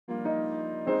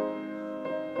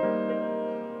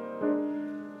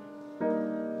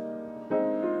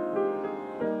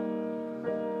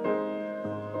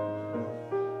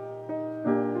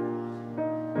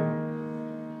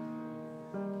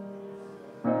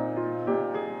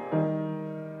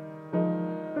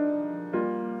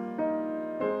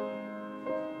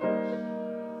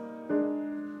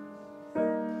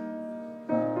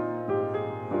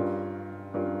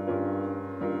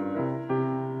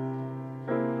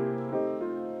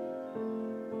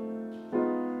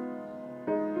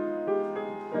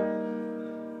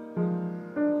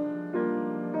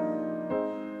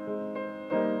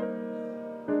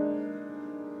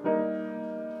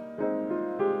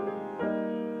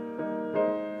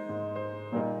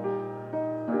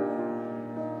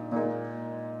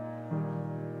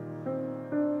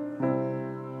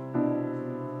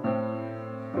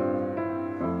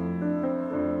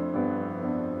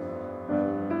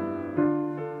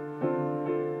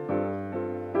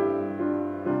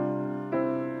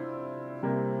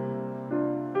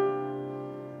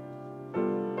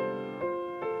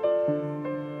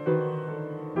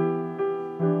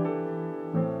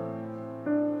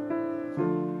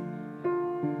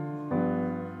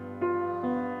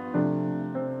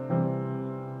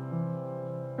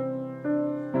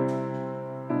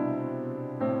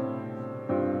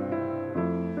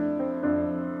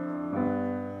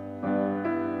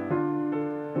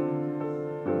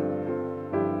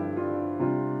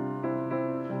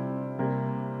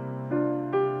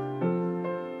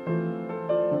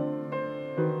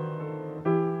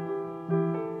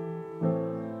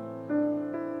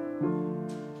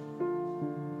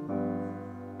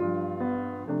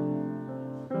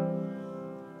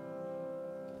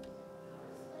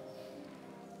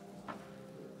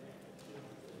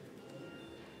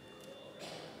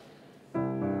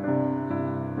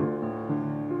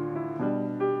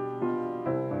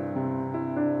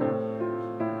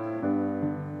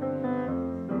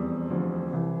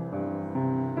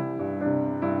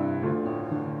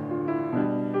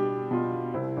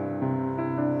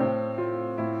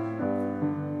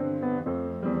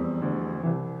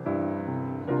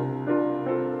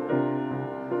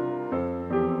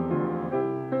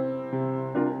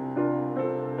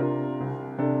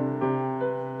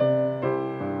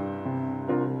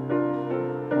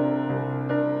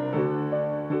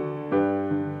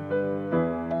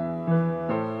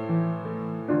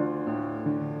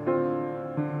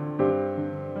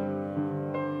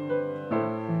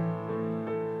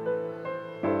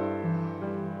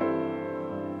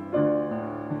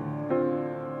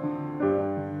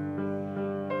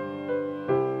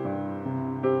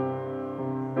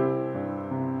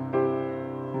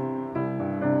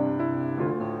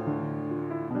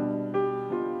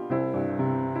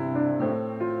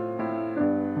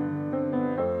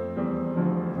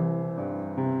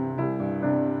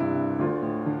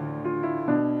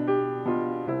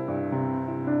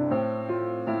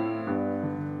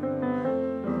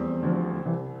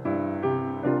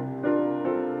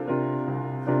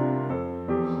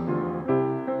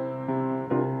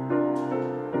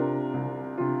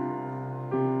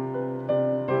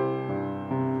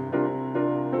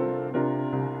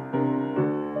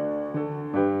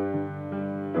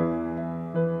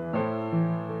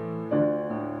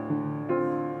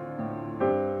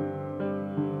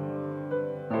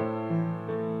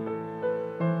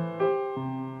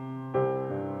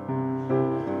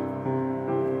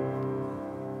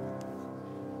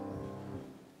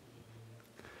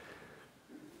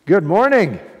Good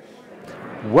morning.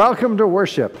 Welcome to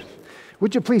worship.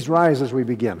 Would you please rise as we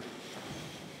begin?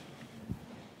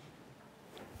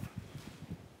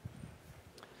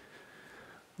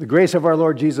 The grace of our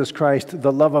Lord Jesus Christ,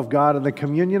 the love of God, and the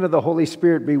communion of the Holy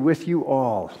Spirit be with you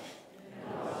all.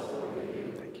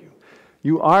 Thank you.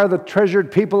 You are the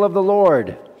treasured people of the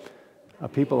Lord, a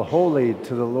people holy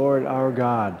to the Lord our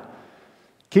God.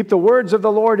 Keep the words of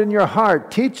the Lord in your heart.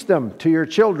 Teach them to your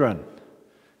children.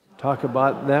 Talk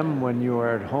about them when you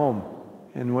are at home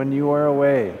and when you are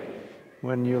away,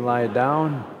 when you lie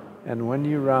down and when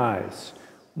you rise.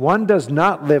 One does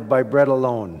not live by bread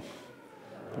alone,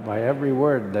 but by every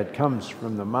word that comes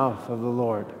from the mouth of the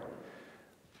Lord.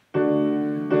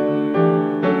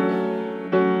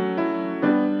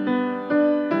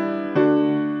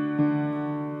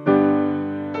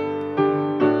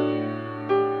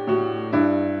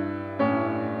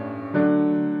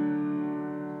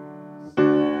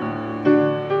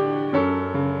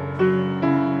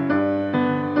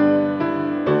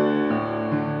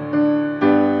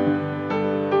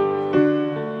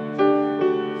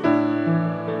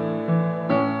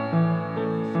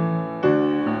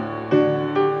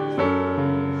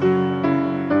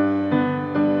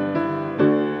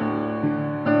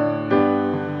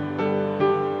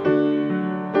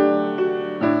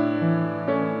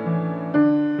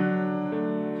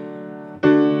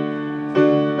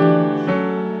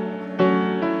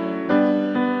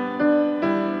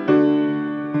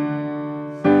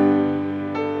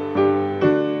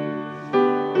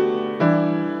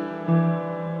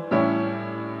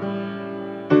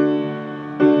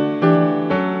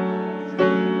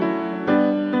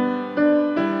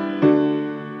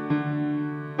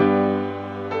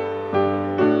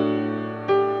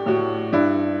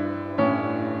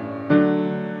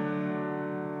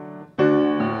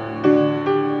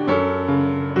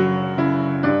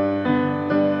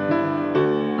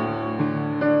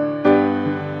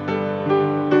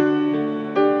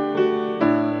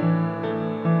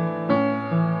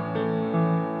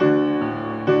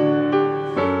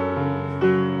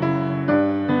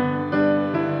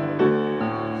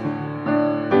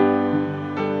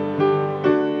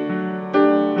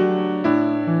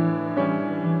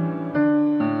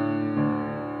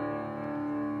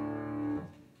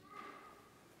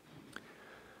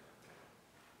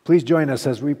 Please join us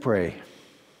as we pray.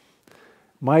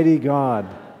 Mighty God,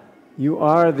 you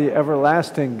are the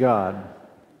everlasting God.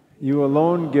 You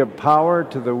alone give power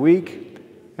to the weak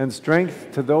and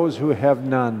strength to those who have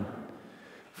none.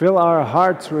 Fill our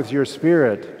hearts with your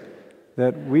Spirit,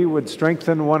 that we would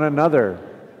strengthen one another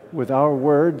with our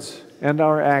words and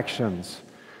our actions,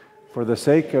 for the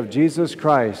sake of Jesus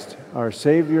Christ, our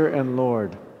Savior and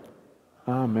Lord.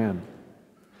 Amen.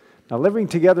 Now, living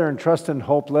together in trust and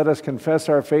hope, let us confess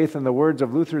our faith in the words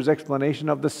of Luther's explanation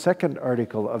of the second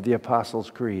article of the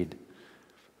Apostles' Creed.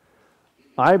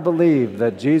 I believe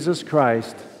that Jesus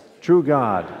Christ, true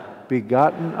God,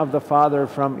 begotten of the Father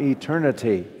from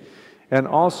eternity, and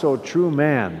also true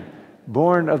man,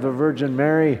 born of the Virgin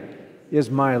Mary, is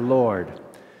my Lord.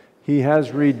 He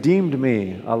has redeemed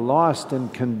me, a lost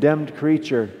and condemned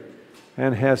creature,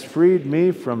 and has freed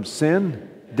me from sin,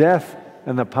 death,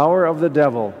 and the power of the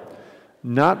devil,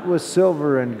 not with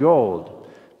silver and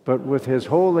gold, but with his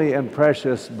holy and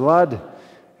precious blood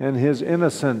and his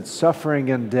innocent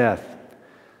suffering and death.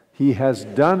 He has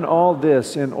done all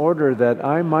this in order that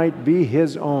I might be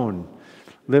his own,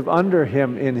 live under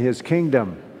him in his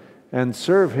kingdom, and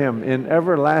serve him in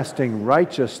everlasting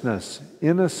righteousness,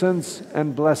 innocence,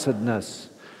 and blessedness,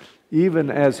 even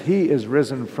as he is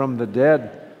risen from the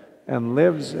dead and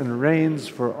lives and reigns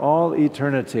for all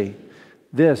eternity.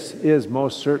 This is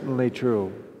most certainly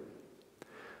true.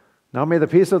 Now may the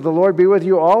peace of the Lord be with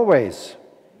you always.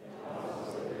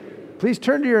 Please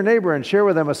turn to your neighbor and share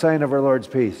with them a sign of our Lord's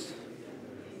peace.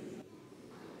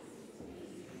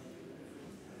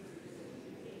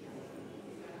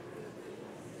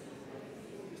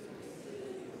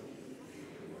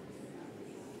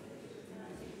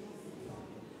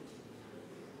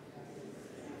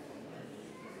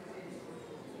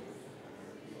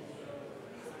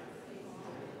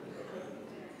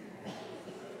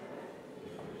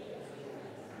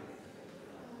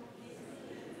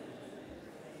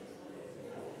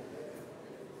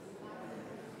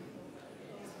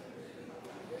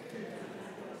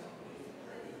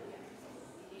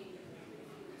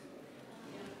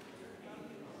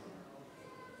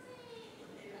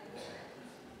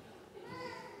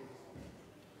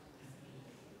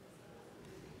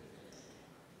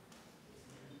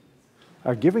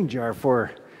 Our giving jar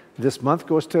for this month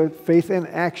goes to Faith in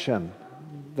Action.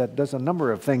 that does a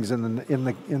number of things in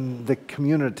the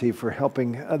community for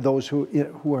helping those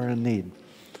who are in need.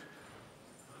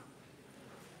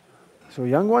 So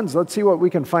young ones, let's see what we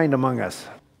can find among us.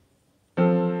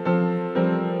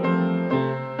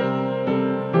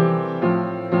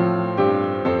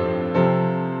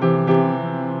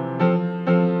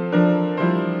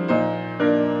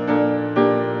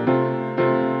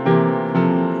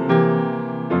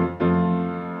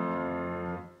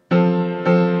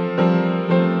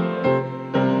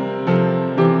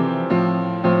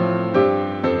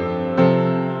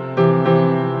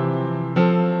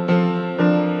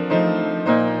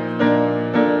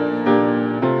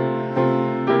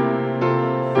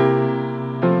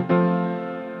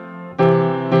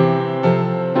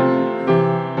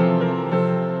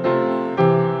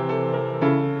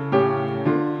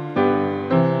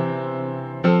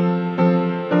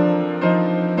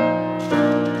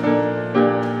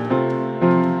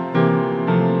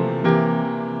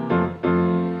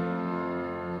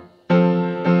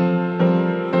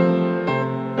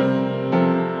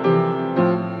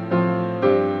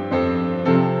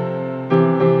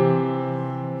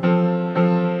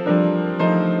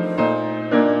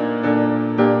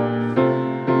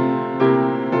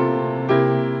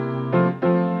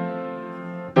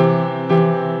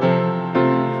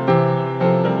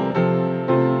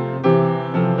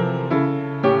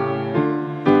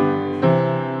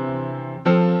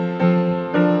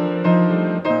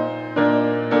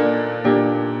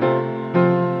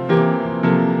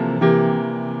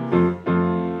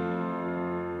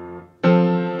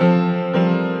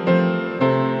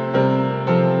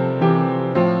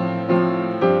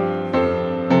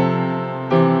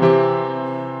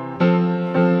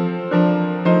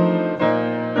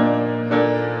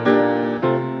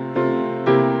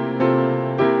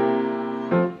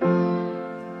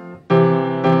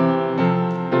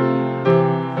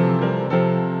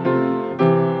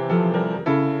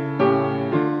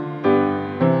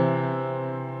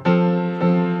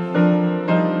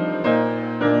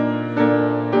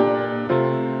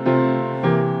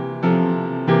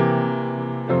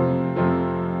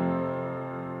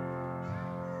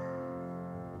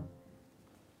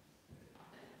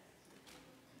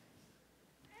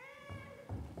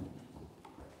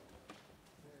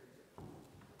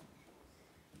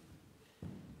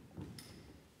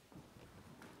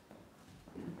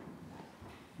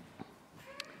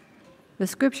 The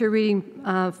scripture reading,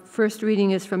 first reading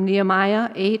is from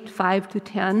Nehemiah 8,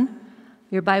 5-10,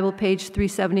 your Bible page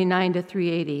 379 to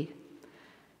 380.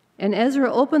 And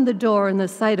Ezra opened the door in the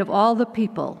sight of all the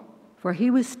people, for he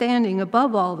was standing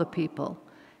above all the people.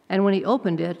 And when he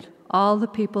opened it, all the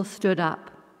people stood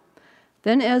up.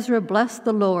 Then Ezra blessed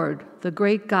the Lord, the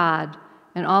great God,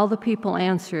 and all the people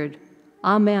answered,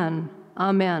 Amen,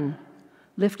 Amen,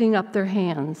 lifting up their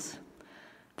hands.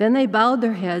 Then they bowed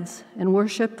their heads and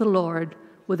worshiped the Lord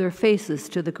with their faces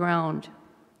to the ground.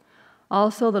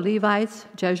 Also the Levites,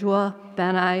 Jeshua,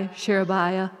 Bani,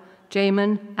 Sherebiah,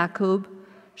 Jamin, Akub,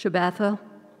 Shabbatha,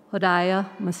 Hodiah,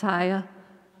 Messiah,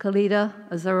 Kelita,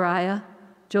 Azariah,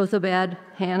 Jozabad,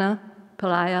 Hannah,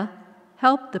 Peliah,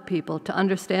 helped the people to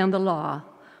understand the law,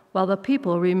 while the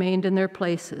people remained in their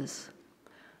places.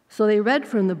 So they read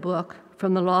from the book,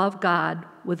 from the law of God,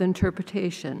 with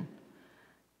interpretation.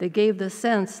 They gave the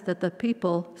sense that the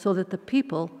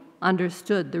people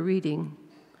understood the reading.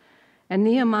 And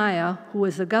Nehemiah, who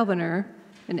was the governor,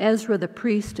 and Ezra the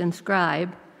priest and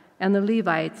scribe, and the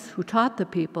Levites who taught the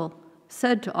people,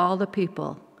 said to all the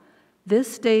people,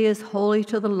 This day is holy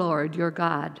to the Lord your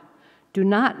God. Do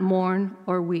not mourn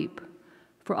or weep.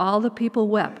 For all the people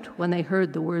wept when they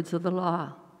heard the words of the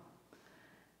law.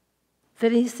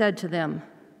 Then he said to them,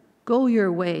 Go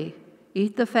your way,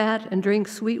 eat the fat and drink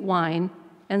sweet wine,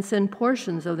 and send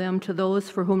portions of them to those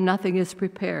for whom nothing is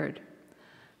prepared.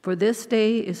 For this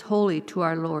day is holy to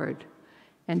our Lord.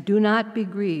 And do not be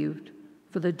grieved,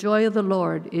 for the joy of the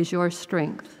Lord is your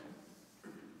strength.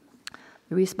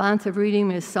 The responsive reading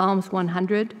is Psalms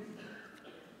 100.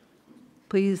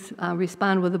 Please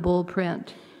respond with a bold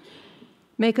print.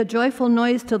 Make a joyful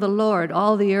noise to the Lord,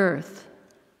 all the earth.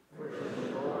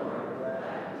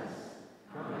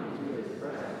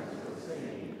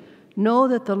 Know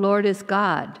that the Lord is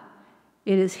God.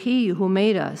 It is He who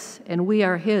made us, and we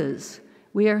are His.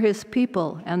 We are His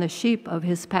people and the sheep of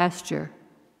His pasture.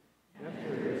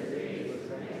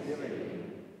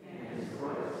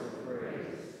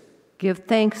 Give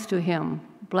thanks to Him.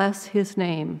 Bless His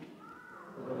name.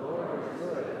 For the Lord is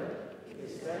good.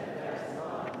 His steadfast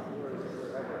love endures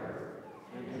forever,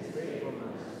 and His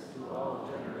faithfulness to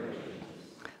all generations.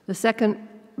 The second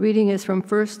reading is from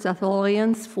 1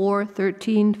 Thessalonians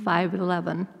 4:13,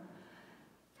 5-11.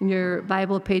 in your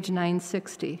Bible, page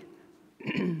 960.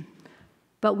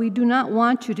 But we do not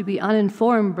want you to be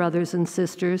uninformed, brothers and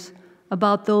sisters,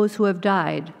 about those who have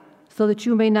died, so that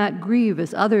you may not grieve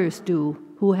as others do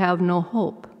who have no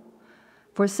hope.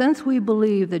 For since we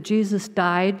believe that Jesus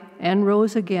died and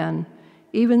rose again,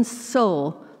 even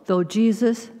so, though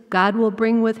Jesus, God will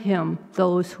bring with him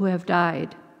those who have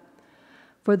died.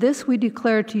 For this we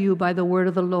declare to you by the word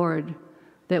of the Lord,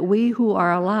 that we who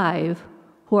are alive,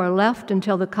 who are left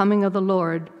until the coming of the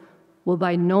Lord, will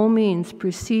by no means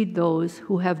precede those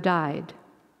who have died.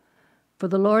 For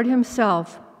the Lord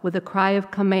himself, with a cry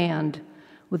of command,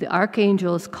 with the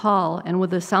archangel's call, and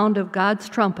with the sound of God's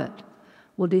trumpet,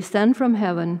 will descend from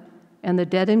heaven, and the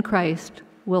dead in Christ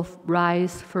will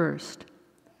rise first.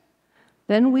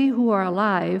 Then we who are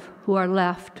alive, who are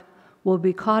left, will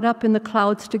be caught up in the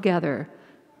clouds together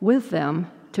with them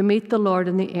to meet the Lord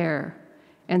in the air,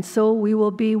 and so we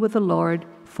will be with the Lord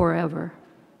forever.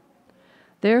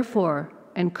 Therefore,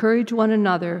 encourage one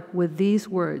another with these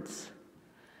words.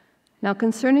 Now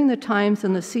concerning the times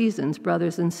and the seasons,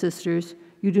 brothers and sisters,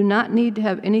 you do not need to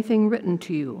have anything written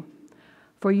to you,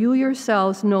 for you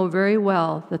yourselves know very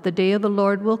well that the day of the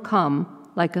Lord will come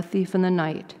like a thief in the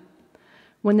night.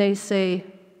 When they say,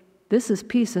 "This is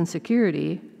peace and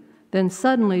security," then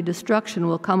suddenly destruction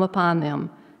will come upon them,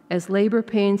 as labor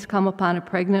pains come upon a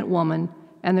pregnant woman,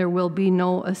 and there will be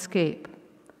no escape.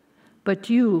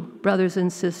 But you, brothers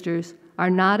and sisters,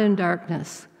 are not in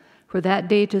darkness, for that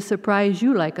day to surprise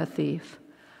you like a thief.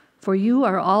 For you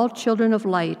are all children of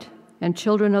light and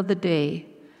children of the day.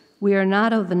 We are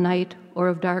not of the night or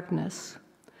of darkness.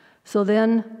 So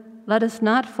then, let us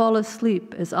not fall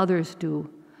asleep as others do,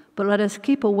 but let us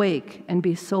keep awake and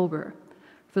be sober.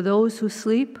 For those who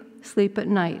sleep, sleep at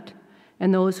night,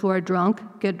 and those who are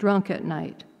drunk, get drunk at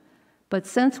night. But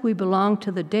since we belong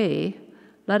to the day,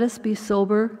 let us be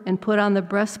sober and put on the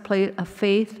breastplate of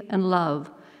faith and love,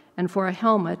 and for a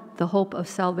helmet, the hope of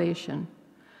salvation.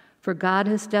 For God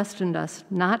has destined us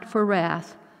not for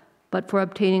wrath, but for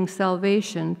obtaining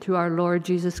salvation through our Lord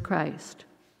Jesus Christ,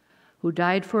 who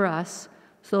died for us,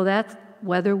 so that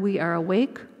whether we are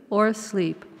awake or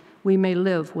asleep, we may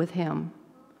live with him.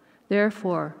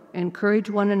 Therefore, encourage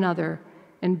one another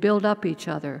and build up each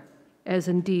other, as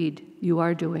indeed you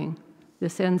are doing.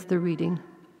 This ends the reading.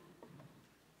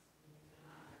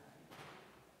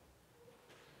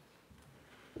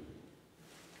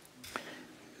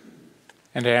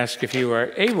 And I ask, if you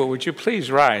are able, would you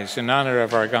please rise in honor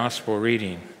of our gospel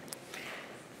reading?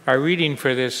 Our reading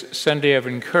for this Sunday of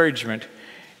encouragement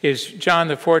is John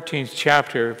the 14th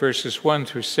chapter, verses 1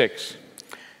 through 6.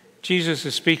 Jesus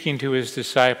is speaking to his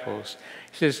disciples.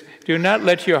 He says, "Do not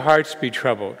let your hearts be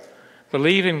troubled.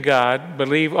 Believe in God,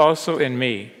 believe also in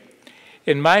me.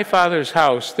 In my Father's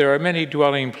house there are many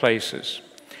dwelling places.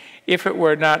 If it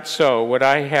were not so, would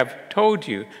I have told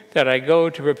you that I go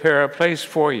to prepare a place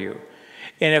for you?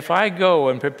 And if I go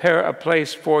and prepare a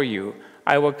place for you,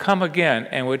 I will come again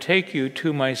and will take you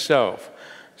to myself,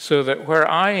 so that where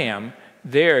I am,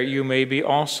 there you may be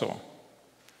also.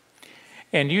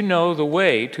 And you know the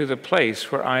way to the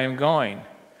place where I am going."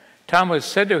 Thomas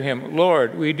said to him,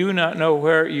 "Lord, we do not know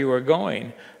where you are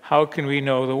going. How can we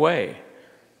know the way?"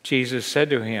 Jesus said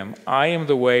to him, "I am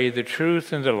the way, the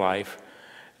truth, and the life.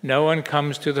 No one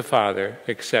comes to the Father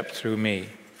except through me."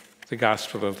 The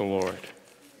Gospel of the Lord.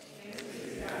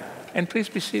 And please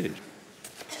be seated.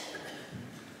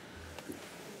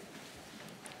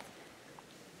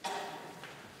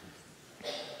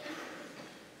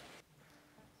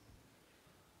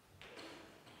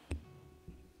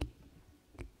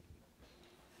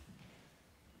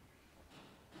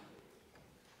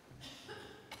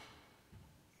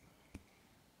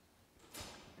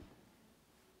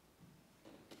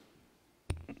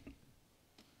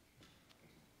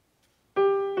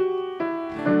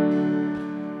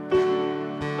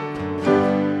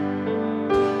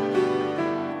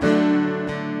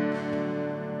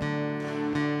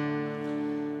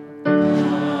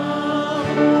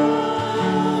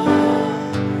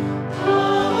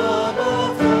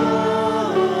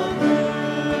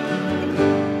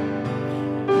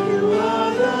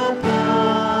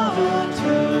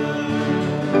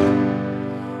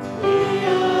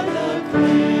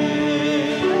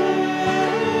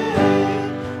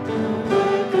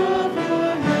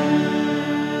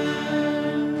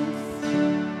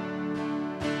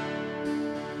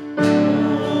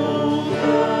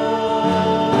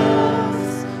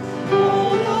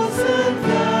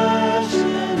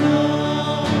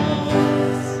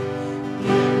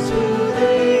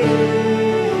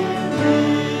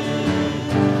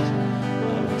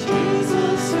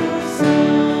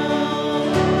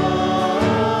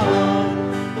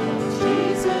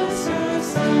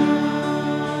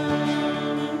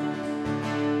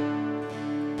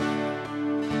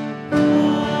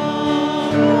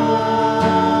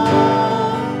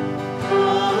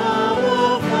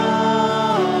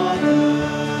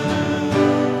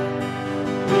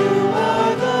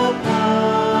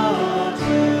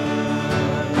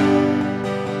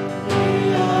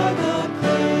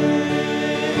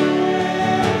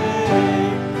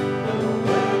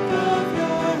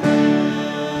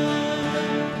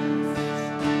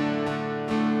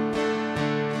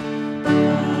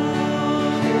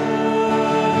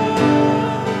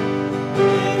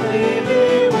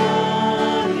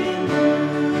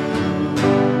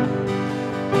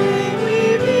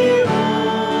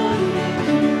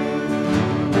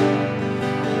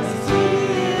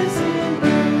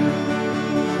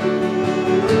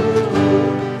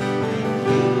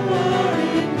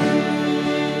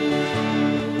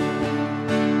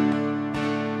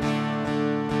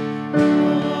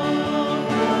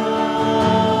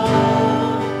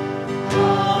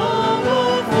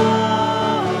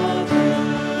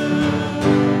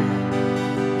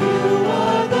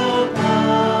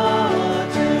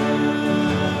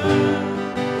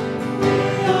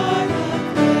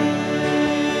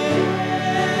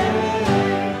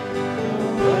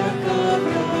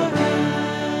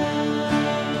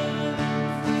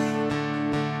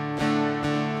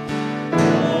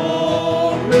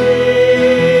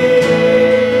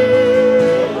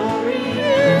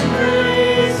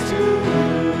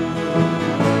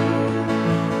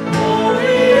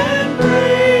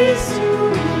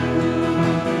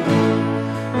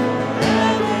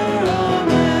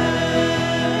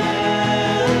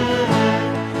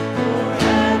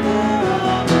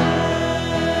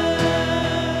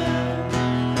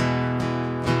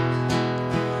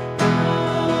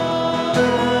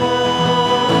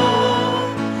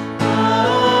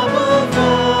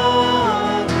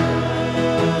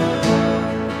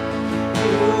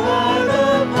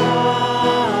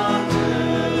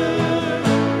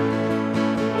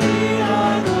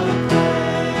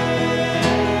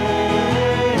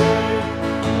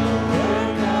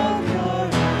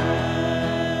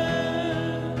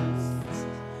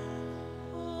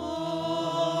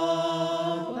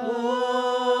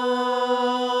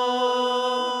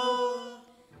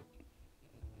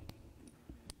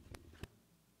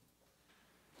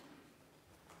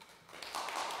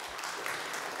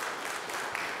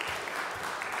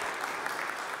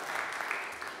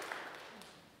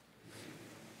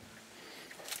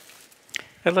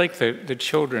 I'd like the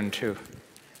children to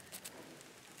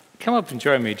come up and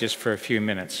join me just for a few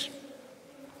minutes.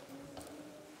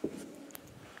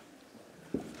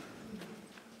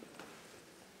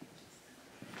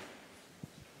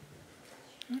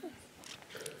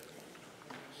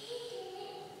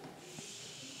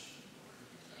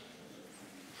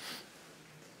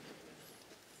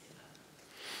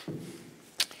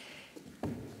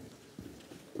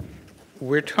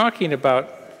 We're talking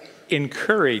about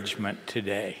encouragement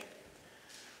today.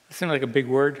 That seems like a big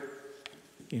word.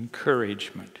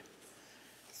 Encouragement.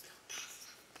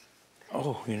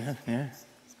 Oh, yeah.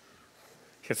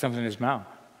 He's got something in his mouth.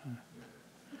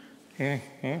 Yeah.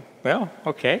 Well,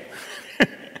 okay.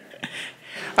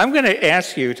 I'm going to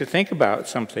ask you to think about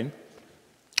something.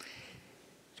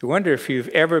 To wonder if you've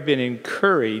ever been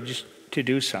encouraged to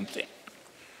do something.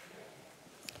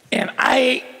 And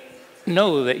I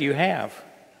know that you have.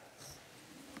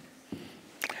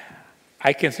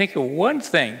 I can think of one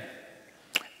thing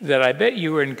that I bet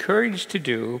you were encouraged to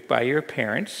do by your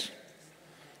parents,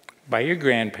 by your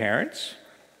grandparents,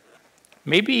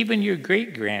 maybe even your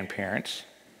great-grandparents,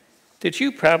 that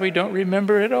you probably don't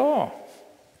remember at all.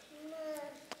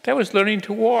 That was learning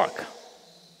to walk.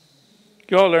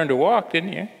 You all learned to walk,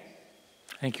 didn't you?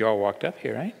 I think you all walked up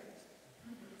here, right?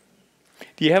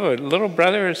 Do you have a little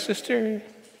brother or sister?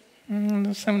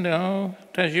 Some no.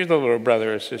 Sometimes you're the little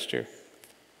brother or sister.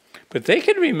 But they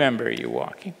can remember you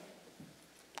walking.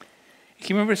 You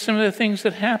can remember some of the things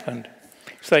that happened.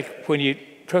 It's like when you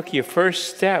took your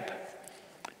first step,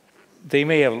 they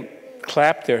may have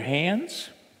clapped their hands,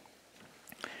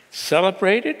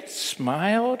 celebrated,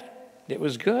 smiled. It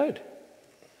was good.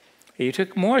 You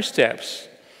took more steps.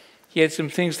 You had some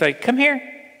things like, come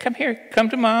here, come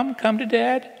to mom, come to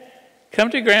dad, come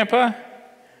to grandpa.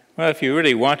 Well, if you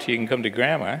really want to, you can come to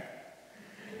grandma.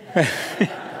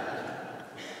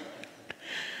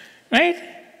 Right?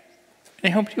 They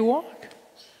helped you walk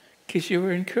because you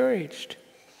were encouraged.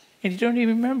 And you don't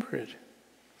even remember it.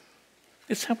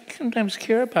 It's how we sometimes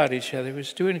care about each other,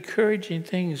 is do encouraging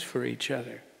things for each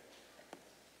other.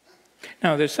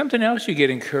 Now, there's something else you get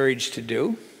encouraged to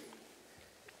do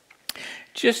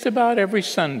just about every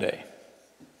Sunday.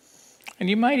 And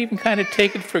you might even kind of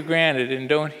take it for granted and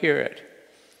don't hear it.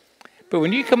 But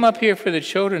when you come up here for the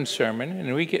children's sermon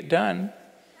and we get done,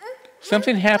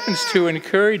 something happens to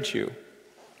encourage you.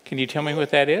 Can you tell me what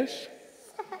that is?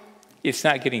 It's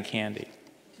not getting candy.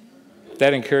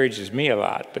 That encourages me a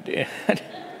lot. But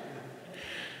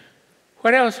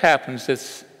what else happens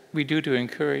that we do to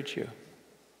encourage you?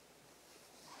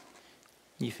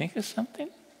 You think of something?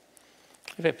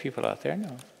 I bet people out there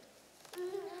know.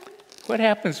 What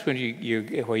happens when you're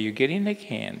getting the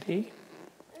candy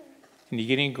and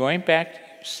you're going back to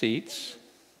your seats?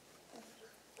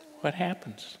 What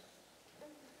happens?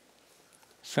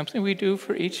 Something we do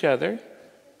for each other,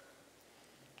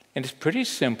 and it's pretty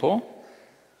simple.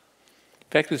 In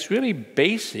fact, it's really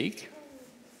basic.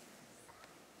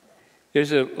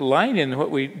 There's a line in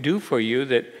what we do for you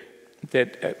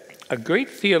that a great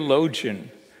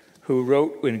theologian who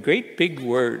wrote in great big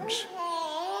words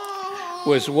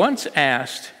was once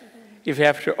asked if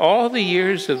after all the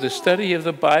years of the study of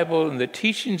the Bible and the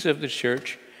teachings of the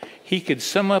church, he could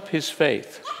sum up his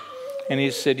faith. And he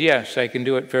said, yes, I can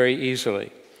do it very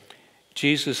easily.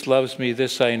 Jesus loves me,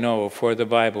 this I know, for the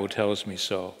Bible tells me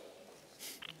so.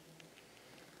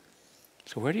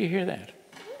 So where do you hear that?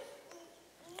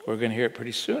 We're going to hear it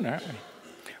pretty soon, aren't we?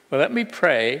 Well, let me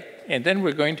pray, and then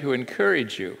we're going to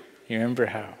encourage you. You remember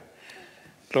how.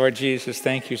 Lord Jesus,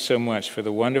 thank you so much for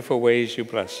the wonderful ways you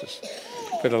bless us,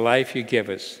 for the life you give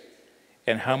us,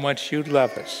 and how much you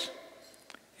love us,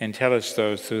 and tell us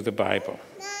those through the Bible.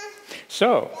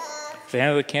 So, the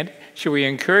hand of the candy. Should we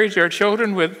encourage our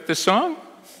children with the song?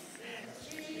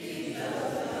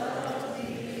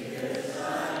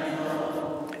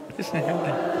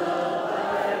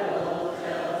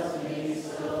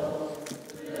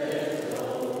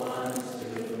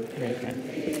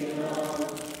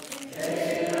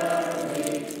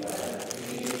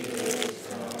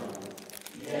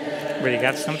 Everybody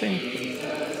got something?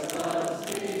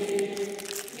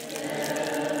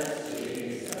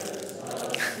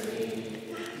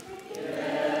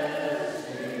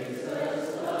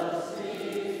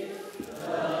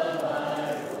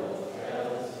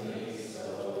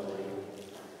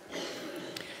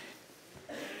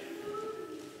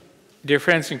 Dear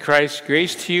friends in Christ,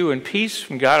 grace to you and peace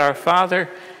from God our Father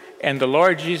and the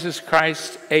Lord Jesus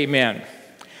Christ. Amen.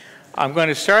 I'm going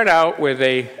to start out with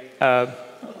a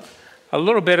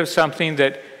little bit of something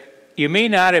that you may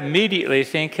not immediately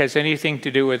think has anything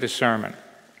to do with the sermon.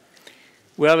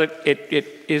 Well,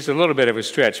 it is a little bit of a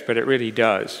stretch, but it really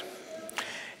does.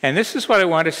 And this is what I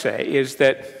want to say, is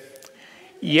that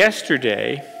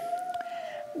yesterday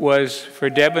was, for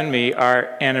Deb and me,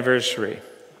 our anniversary.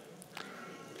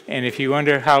 And if you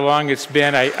wonder how long it's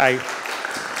been, I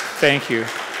thank you.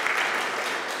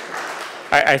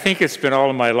 I think it's been all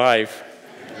of my life.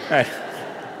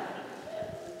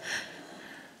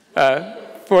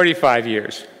 45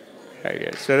 years, I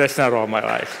guess. So that's not all my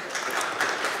life.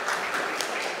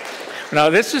 Now,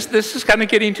 this is kind of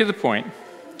getting to the point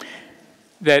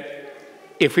that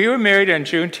if we were married on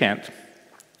June 10th,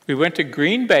 we went to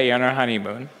Green Bay on our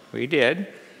honeymoon. We did.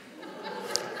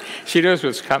 She knows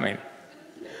what's coming.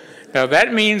 Now,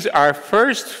 that means our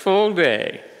first full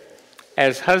day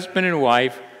as husband and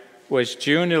wife was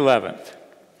June 11th.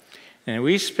 And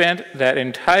we spent that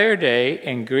entire day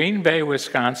in Green Bay,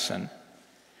 Wisconsin.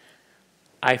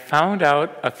 I found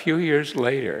out a few years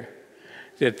later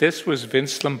that this was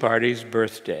Vince Lombardi's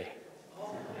birthday.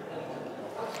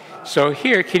 So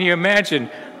here, can you imagine,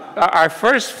 our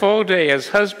first full day as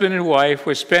husband and wife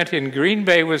was spent in Green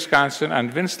Bay, Wisconsin on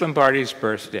Vince Lombardi's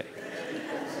birthday.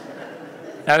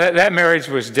 Now that marriage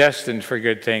was destined for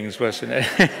good things, wasn't it?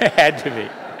 It had to be.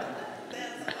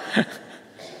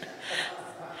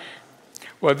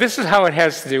 Well, this is how it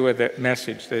has to do with the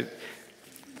message. That,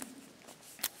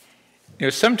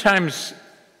 sometimes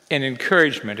an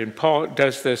encouragement, and Paul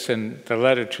does this in the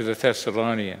letter to the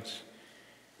Thessalonians,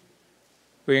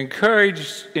 we're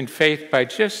encouraged in faith by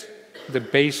just the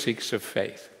basics of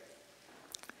faith.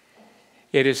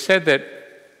 It is said that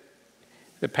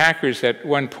the Packers at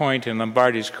one point in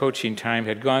Lombardi's coaching time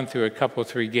had gone through a couple,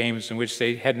 3 games in which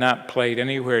they had not played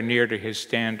anywhere near to his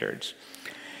standards.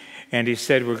 And he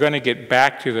said, we're going to get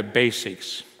back to the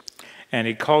basics. And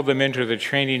he called them into the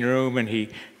training room, and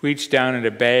he reached down in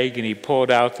a bag, and he pulled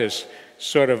out this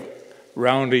sort of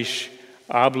roundish,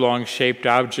 oblong-shaped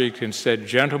object and said,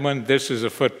 gentlemen, this is a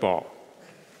football.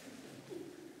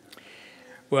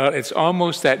 Well, it's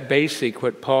almost that basic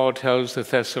what Paul tells the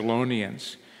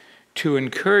Thessalonians, to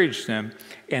encourage them,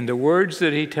 and the words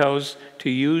that he tells to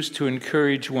use to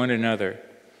encourage one another.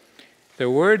 The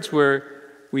words were,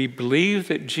 we believe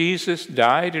that Jesus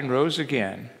died and rose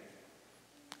again,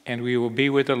 and we will be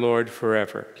with the Lord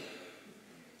forever.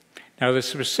 Now, the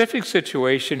specific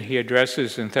situation he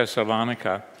addresses in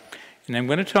Thessalonica, and I'm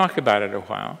going to talk about it a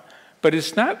while, but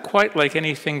it's not quite like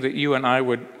anything that you and I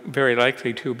would very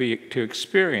likely to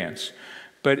experience.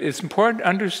 But it's important to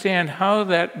understand how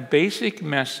that basic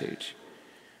message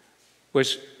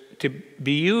was to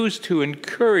be used to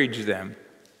encourage them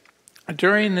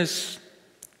during this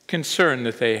concern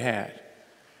that they had.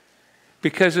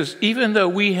 Because even though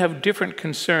we have different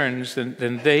concerns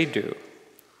than they do,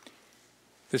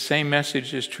 the same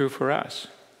message is true for us.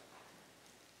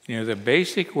 The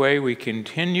basic way we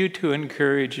continue to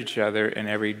encourage each other in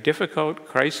every difficult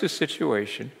crisis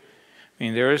situation,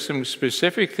 there are some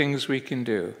specific things we can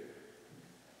do,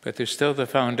 but there's still the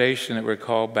foundation that we're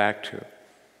called back to.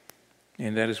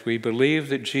 And that is, we believe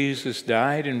that Jesus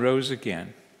died and rose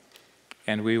again,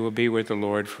 and we will be with the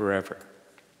Lord forever.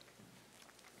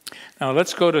 Now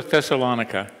let's go to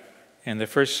Thessalonica in the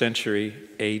 1st century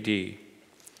A.D.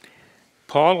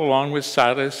 Paul, along with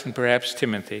Silas and perhaps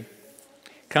Timothy,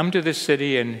 come to this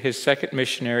city in his second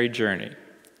missionary journey.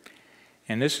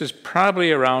 And this is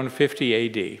probably around 50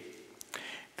 A.D.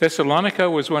 Thessalonica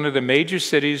was one of the major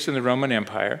cities in the Roman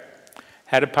Empire,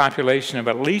 had a population of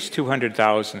at least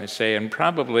 200,000, they say, and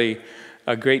probably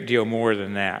a great deal more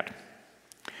than that.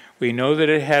 We know that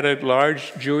it had a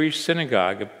large Jewish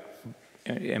synagogue,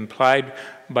 implied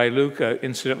by Luke.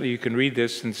 Incidentally, you can read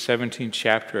this in the 17th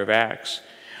chapter of Acts.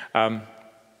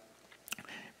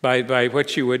 By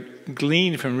what you would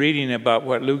glean from reading about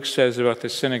what Luke says about the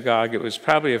synagogue, it was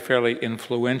probably a fairly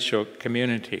influential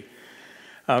community.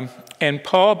 And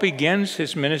Paul begins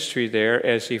his ministry there,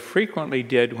 as he frequently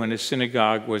did when a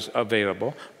synagogue was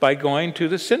available, by going to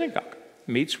the synagogue,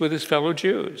 meets with his fellow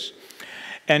Jews.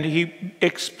 And he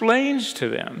explains to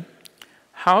them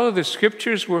how the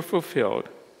scriptures were fulfilled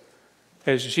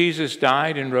as Jesus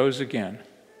died and rose again.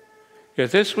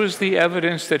 That this was the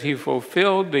evidence that he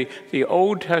fulfilled the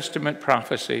Old Testament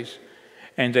prophecies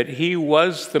and that he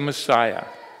was the Messiah.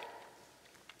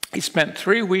 He spent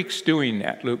 3 weeks doing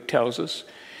that, Luke tells us.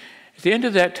 At the end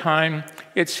of that time,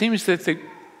 it seems that the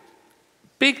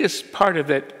biggest part of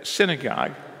that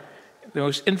synagogue, the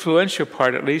most influential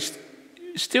part at least,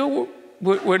 still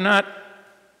were not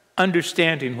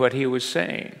understanding what he was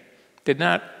saying, did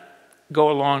not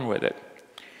go along with it.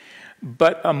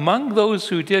 But among those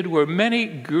who did were many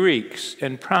Greeks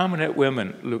and prominent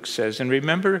women, Luke says. And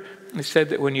remember, he said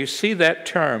that when you see that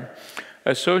term,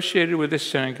 associated with the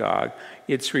synagogue.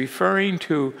 It's referring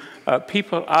to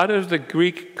people out of the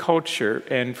Greek culture,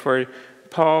 and for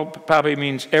Paul probably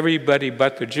means everybody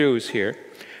but the Jews here,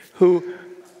 who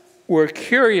were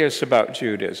curious about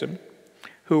Judaism,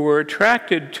 who were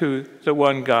attracted to the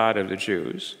one God of the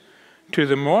Jews, to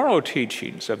the moral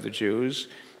teachings of the Jews,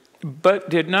 but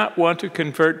did not want to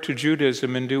convert to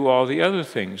Judaism and do all the other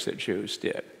things that Jews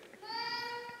did.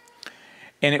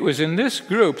 And it was in this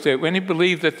group that many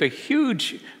believed that the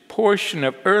huge portion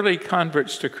of early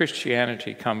converts to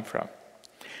Christianity come from.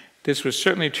 This was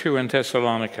certainly true in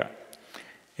Thessalonica.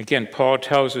 Again, Paul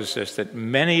tells us this, that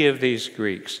many of these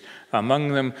Greeks,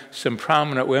 among them some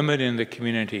prominent women in the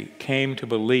community, came to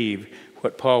believe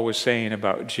what Paul was saying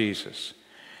about Jesus.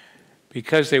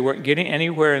 Because they weren't getting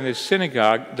anywhere in the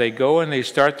synagogue, they go and they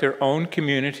start their own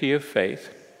community of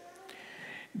faith.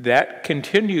 That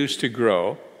continues to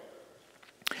grow.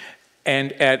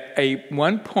 And at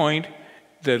one point,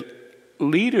 the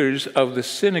leaders of the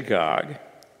synagogue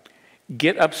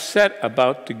get upset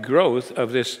about the growth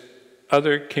of this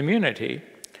other community,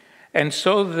 and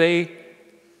so they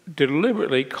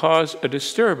deliberately cause a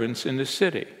disturbance in the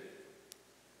city.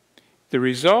 The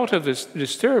result of this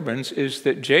disturbance is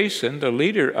that Jason, the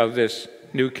leader of this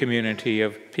new community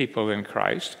of people in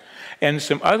Christ, and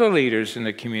some other leaders in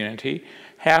the community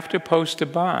have to post a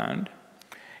bond.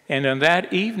 And on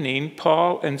that evening,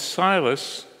 Paul and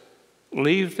Silas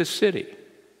leave the city.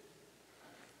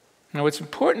 Now, what's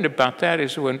important about that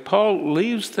is when Paul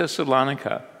leaves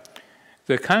Thessalonica,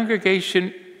 the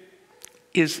congregation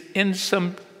is in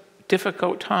some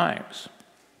difficult times.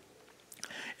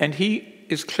 And he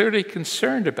is clearly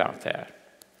concerned about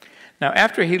that. Now,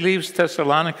 after he leaves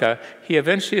Thessalonica, he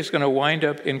eventually is going to wind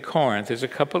up in Corinth. There's a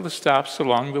couple of stops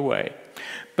along the way.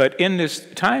 But in this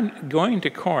time going to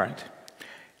Corinth,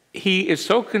 he is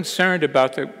so concerned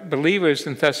about the believers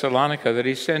in Thessalonica that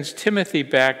he sends Timothy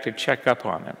back to check up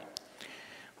on them.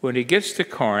 When he gets to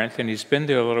Corinth, and he's been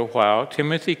there a little while,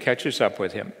 Timothy catches up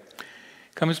with him,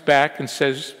 comes back and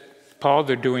says, Paul,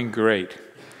 they're doing great.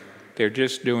 They're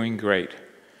just doing great.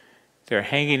 They're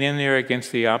hanging in there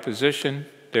against the opposition.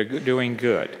 They're doing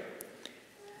good.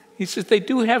 He says they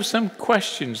do have some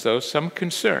questions, though, some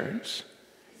concerns.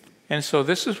 And so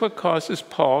this is what causes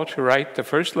Paul to write the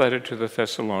first letter to the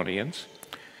Thessalonians,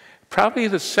 probably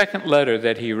the second letter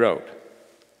that he wrote.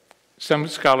 Some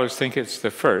scholars think it's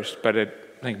the first, but I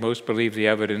think most believe the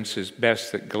evidence is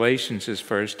best that Galatians is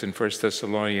first and 1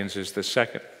 Thessalonians is the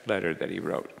second letter that he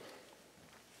wrote.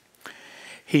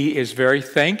 He is very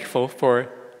thankful for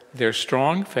their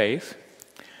strong faith,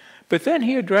 but then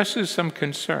he addresses some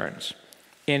concerns.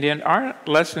 And in our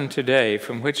lesson today,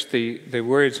 from which the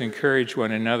words encourage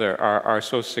one another are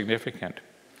so significant,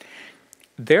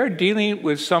 they're dealing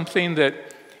with something that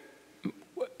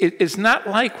is not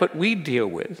like what we deal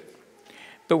with.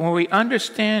 But when we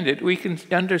understand it, we can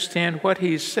understand what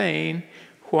he's saying,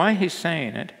 why he's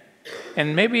saying it,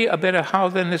 and maybe a bit of how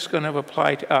then this is going to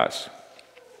apply to us.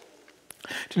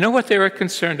 To know what they were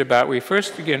concerned about, we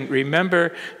first again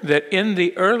remember that in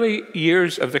the early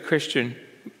years of the Christian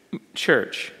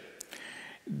church,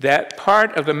 that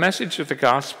part of the message of the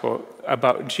gospel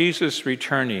about Jesus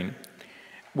returning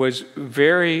was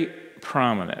very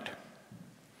prominent.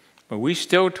 Well, we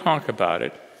still talk about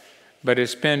it, but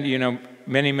it's been,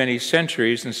 many, many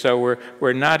centuries, and so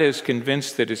we're not as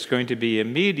convinced that it's going to be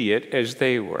immediate as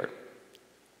they were.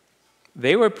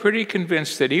 They were pretty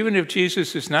convinced that even if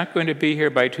Jesus is not going to be here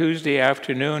by Tuesday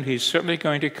afternoon, he's certainly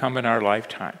going to come in our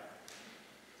lifetime.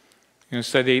 And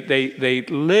so they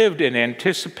lived in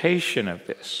anticipation of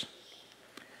this.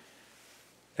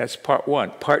 That's part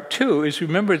one. Part two is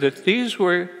remember that these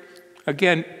were,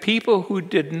 again, people who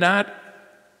did not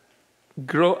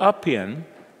grow up in,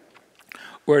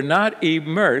 were not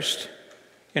immersed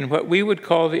in what we would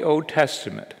call the Old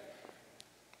Testament.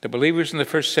 The believers in the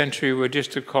first century were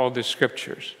just called the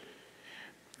Scriptures.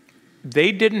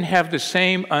 They didn't have the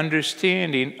same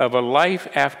understanding of a life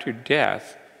after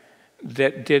death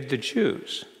that did the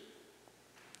Jews.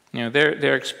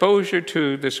 Their exposure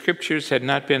to the Scriptures had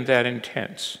not been that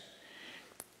intense.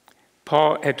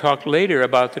 Paul had talked earlier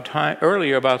about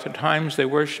the times they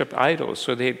worshiped idols,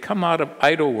 so they had come out of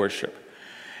idol worship.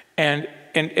 And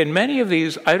in many of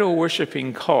these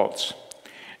idol-worshiping cults,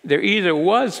 there either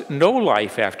was no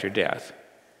life after death.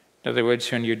 In other words,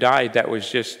 when you died, that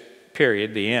was just,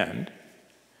 period, the end.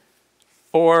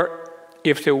 Or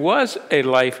if there was a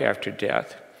life after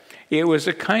death, it was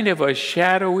a kind of a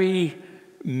shadowy,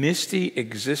 misty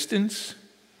existence.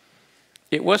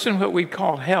 It wasn't what we'd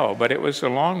call hell, but it was a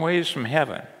long ways from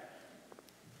heaven.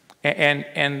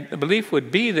 And the belief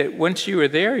would be that once you were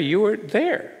there, you were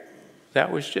there. That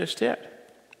was just it.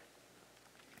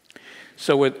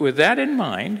 So with that in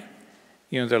mind,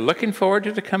 they're looking forward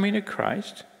to the coming of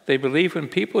Christ. They believe when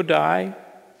people die,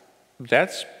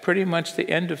 that's pretty much the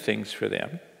end of things for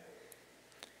them.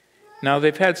 Now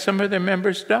they've had some of their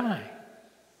members die.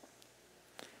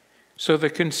 So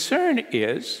the concern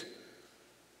is,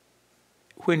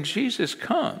 when Jesus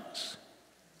comes,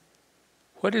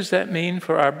 what does that mean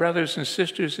for our brothers and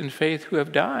sisters in faith who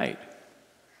have died?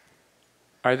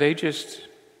 Are they just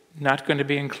not going to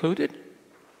be included?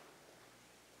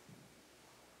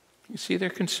 You see their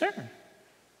concern.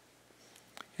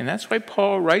 And that's why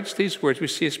Paul writes these words. We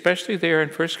see especially there in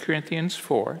 1 Corinthians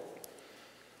 4.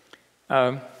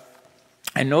 And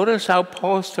notice how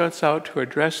Paul starts out to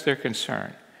address their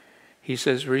concern. He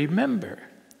says, remember,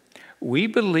 we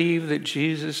believe that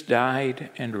Jesus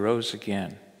died and rose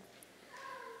again.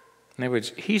 In other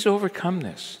words, he's overcome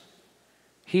this.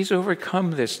 He's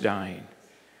overcome this dying.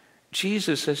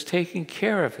 Jesus has taken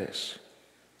care of this.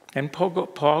 And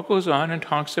Paul goes on and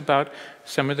talks about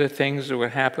some of the things that will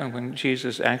happen when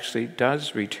Jesus actually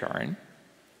does return.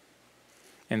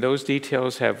 And those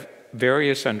details have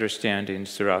various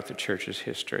understandings throughout the church's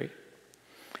history.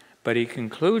 But he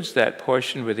concludes that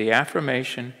portion with the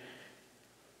affirmation,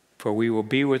 for we will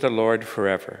be with the Lord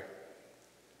forever.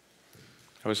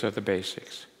 Those are the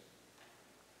basics.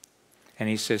 And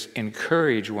he says,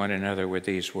 encourage one another with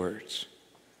these words.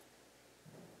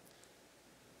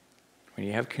 When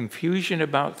you have confusion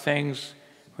about things,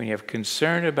 when you have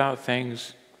concern about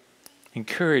things,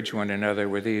 encourage one another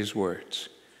with these words.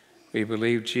 We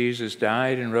believe Jesus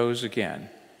died and rose again,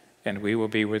 and we will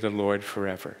be with the Lord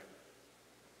forever.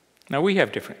 Now, we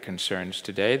have different concerns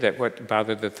today. That what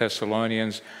bothered the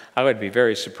Thessalonians, I would be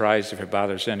very surprised if it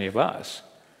bothers any of us.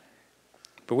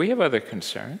 But we have other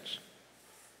concerns.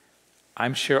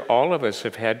 I'm sure all of us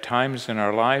have had times in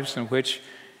our lives in which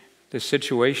the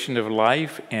situation of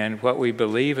life and what we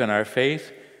believe in our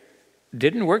faith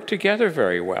didn't work together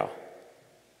very well.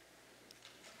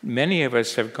 Many of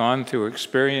us have gone through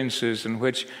experiences in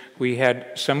which we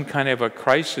had some kind of a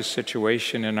crisis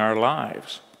situation in our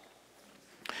lives.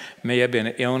 It may have been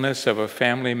an illness of a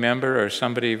family member or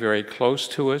somebody very close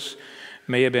to us. It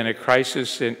may have been a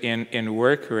crisis in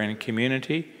work or in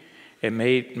community. It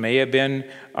may have been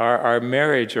our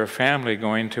marriage or family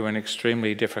going through an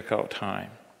extremely difficult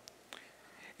time.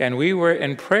 And we were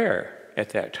in prayer at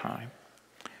that time.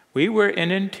 We were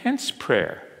in intense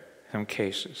prayer in some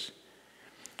cases.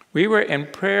 We were in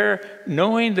prayer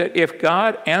knowing that if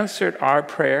God answered our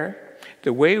prayer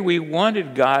the way we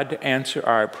wanted God to answer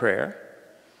our prayer,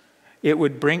 it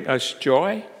would bring us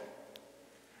joy,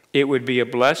 it would be a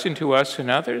blessing to us and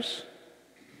others,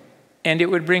 and it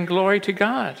would bring glory to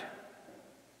God.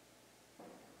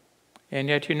 And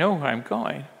yet you know where I'm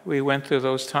going. We went through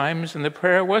those times and the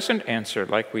prayer wasn't answered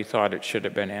like we thought it should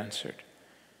have been answered.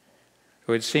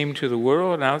 It would seem to the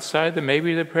world and outside that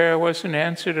maybe the prayer wasn't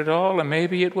answered at all, and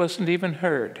maybe it wasn't even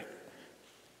heard.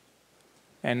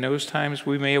 And those times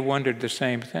we may have wondered the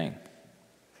same thing.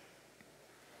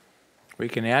 We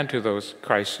can add to those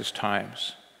crisis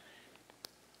times.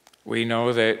 We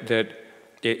know that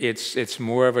it's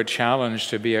more of a challenge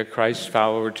to be a Christ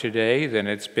follower today than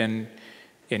it's been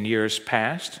in years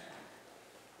past.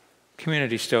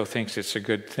 Community still thinks it's a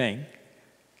good thing.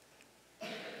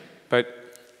 But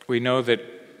we know that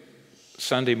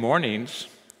Sunday mornings,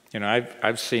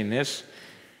 I've seen this,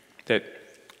 that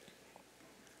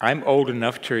I'm old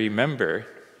enough to remember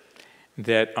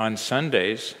that on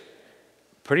Sundays,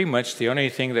 pretty much the only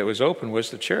thing that was open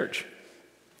was the church.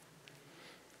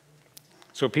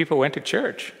 So people went to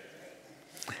church.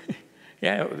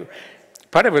 Yeah,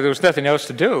 part of it, there was nothing else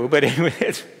to do, but anyway,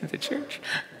 it's the church.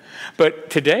 But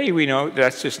today we know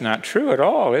that's just not true at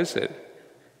all, is it?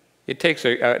 It takes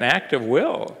an act of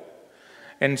will.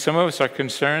 And some of us are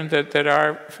concerned that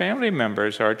our family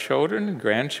members, our children and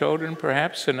grandchildren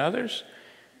perhaps and others,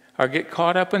 get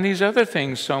caught up in these other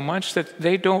things so much that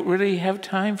they don't really have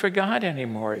time for God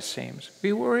anymore, it seems.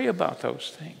 We worry about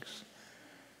those things.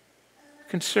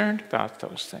 Concerned about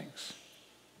those things.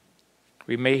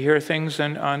 We may hear things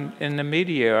in the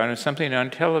media or something on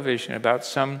television about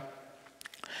some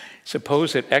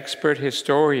supposed expert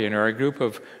historian or a group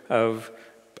of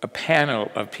a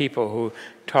panel of people who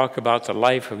talk about the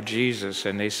life of Jesus,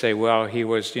 and they say, well, he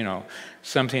was,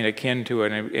 something akin to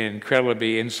an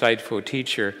incredibly insightful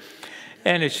teacher.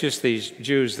 And it's just these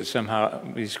Jews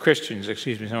that these Christians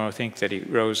somehow think that he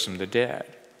rose from the dead.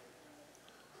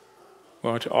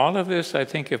 Well, to all of this, I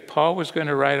think if Paul was going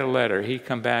to write a letter, he'd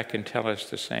come back and tell us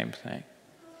the same thing.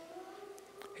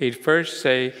 He'd first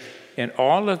say, in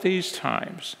all of these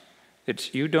times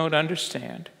that you don't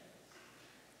understand,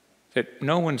 that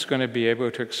no one's going to be able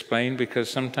to explain because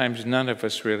sometimes none of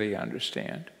us really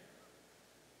understand.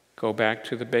 Go back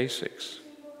to the basics.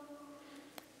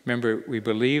 Remember, we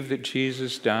believe that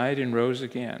Jesus died and rose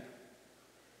again.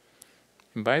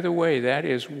 And by the way, that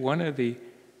is one of the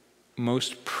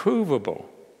most provable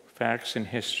facts in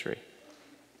history.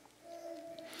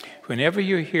 Whenever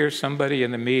you hear somebody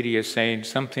in the media saying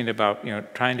something about,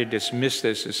 trying to dismiss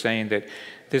this as saying that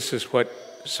this is what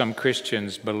some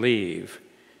Christians believe,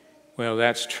 well,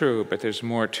 that's true, but there's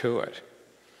more to it.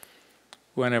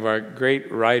 One of our great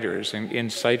writers and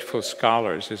insightful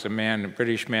scholars is a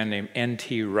British man named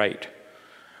N.T. Wright,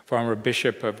 former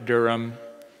Bishop of Durham,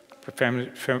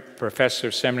 professor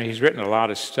of seminary. He's written a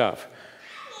lot of stuff.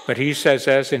 But he says,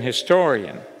 as an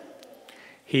historian,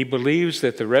 he believes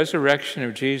that the resurrection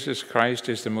of Jesus Christ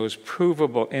is the most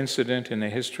provable incident in the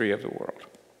history of the world.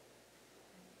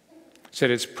 He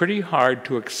said it's pretty hard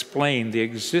to explain the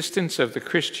existence of the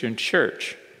Christian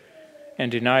church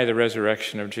and deny the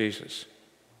resurrection of Jesus.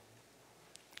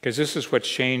 Because this is what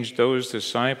changed those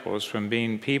disciples from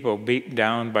being people beaten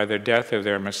down by the death of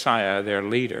their Messiah, their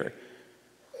leader,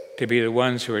 to be the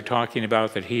ones who are talking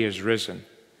about that he is risen.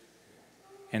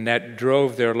 And that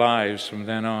drove their lives from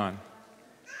then on.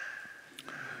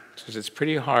 He says it's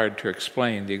pretty hard to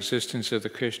explain the existence of the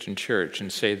Christian church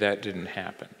and say that didn't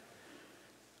happen.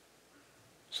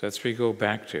 So that's what we go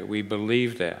back to. We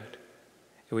believe that.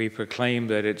 We proclaim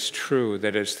that it's true,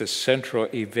 that it's the central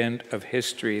event of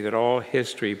history, that all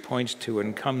history points to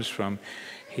and comes from.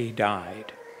 He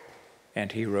died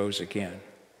and he rose again.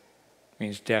 It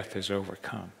means death is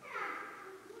overcome.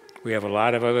 We have a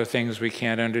lot of other things we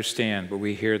can't understand, but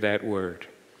we hear that word.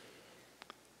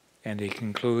 And he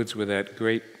concludes with that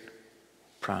great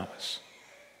promise.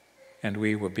 And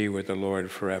we will be with the Lord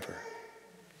forever.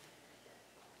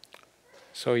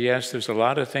 So yes, there's a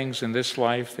lot of things in this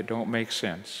life that don't make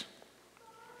sense.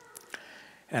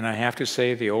 And I have to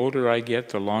say, the older I get,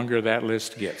 the longer that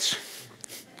list gets.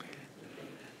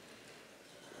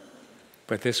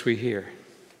 But this we hear.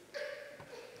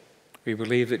 We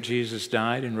believe that Jesus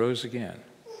died and rose again.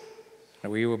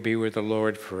 And we will be with the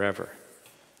Lord forever.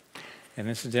 And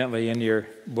incidentally, in your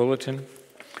bulletin,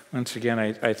 once again,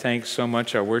 I thank so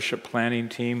much our worship planning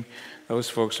team. Those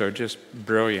folks are just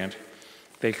brilliant.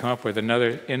 They come up with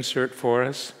another insert for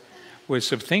us with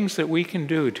some things that we can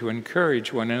do to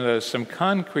encourage one another, some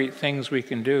concrete things we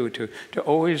can do to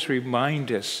always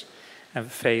remind us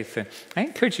of faith. And I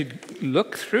encourage you to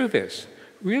look through this.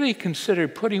 Really consider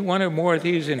putting one or more of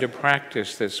these into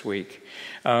practice this week.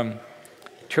 Turn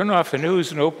off the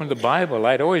news and open the Bible.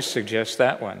 I'd always suggest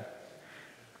that one.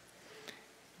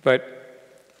 But,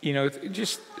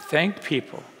 just thank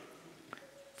people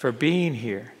for being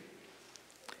here.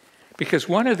 Because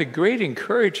one of the great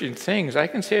encouraging things I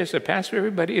can say as a pastor to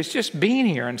everybody is just being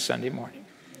here on Sunday morning.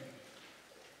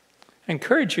 I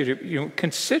encourage you to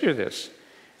consider this.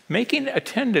 Making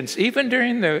attendance, even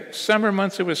during the summer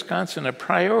months of Wisconsin, a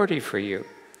priority for you.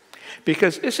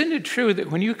 Because isn't it true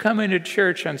that when you come into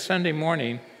church on Sunday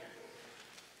morning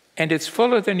and it's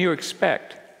fuller than you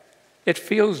expect, it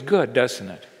feels good, doesn't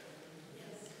it?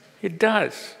 It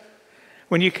does.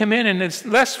 When you come in and it's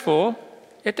less full,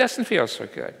 it doesn't feel so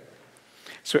good.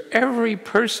 So every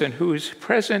person who is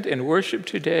present in worship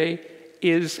today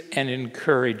is an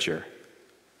encourager.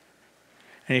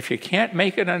 And if you can't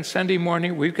make it on Sunday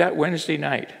morning, we've got Wednesday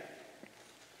night.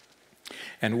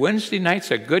 And Wednesday night's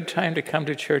a good time to come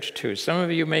to church too. Some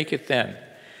of you make it then.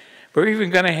 We're even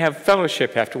going to have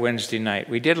fellowship after Wednesday night.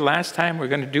 We did last time, we're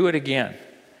going to do it again.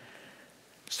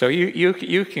 So you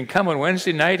can come on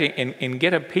Wednesday night and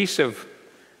get a piece of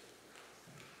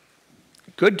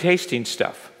good tasting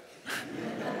stuff.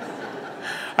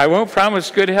 I won't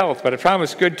promise good health, but I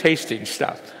promise good tasting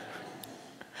stuff.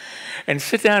 And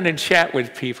sit down and chat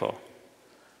with people.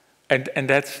 And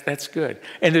that's good.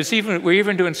 And we're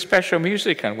even doing special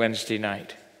music on Wednesday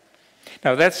night.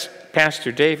 Now that's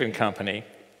Pastor Dave and company.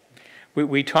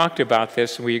 We talked about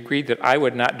this and we agreed that I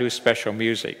would not do special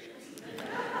music.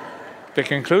 The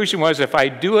conclusion was if I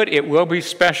do it, it will be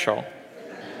special.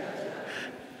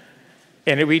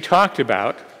 And we talked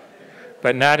about,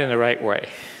 but not in the right way.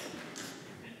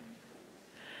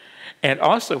 And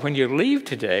also, when you leave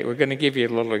today, we're going to give you a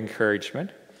little encouragement.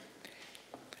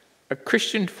 A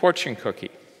Christian fortune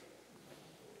cookie.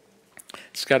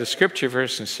 It's got a scripture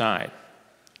verse inside.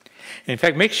 And in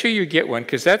fact, make sure you get one,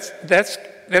 because that's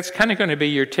kind of going to be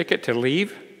your ticket to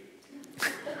leave.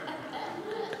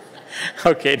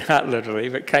 Okay, not literally,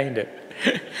 but kind of.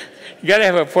 You got to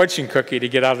have a fortune cookie to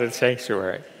get out of the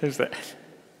sanctuary. Is that?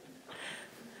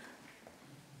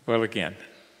 Well, again,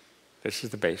 this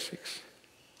is the basics.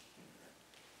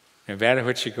 No matter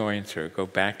what you're going through, go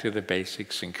back to the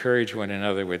basics. Encourage one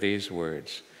another with these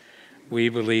words. We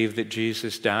believe that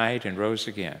Jesus died and rose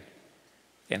again,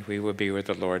 and we will be with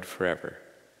the Lord forever.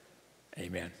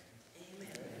 Amen.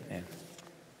 Amen.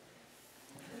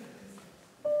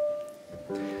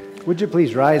 Would you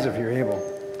please rise if you're able?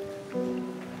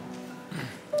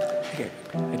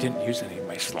 I didn't use any of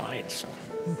my slides, so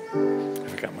I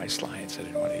forgot my slides. I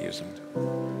didn't want to use them.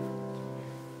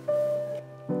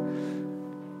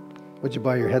 Would you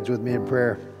bow your heads with me in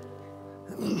prayer?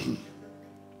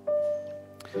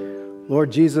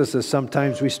 Lord Jesus, as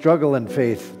sometimes we struggle in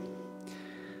faith,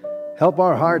 help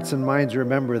our hearts and minds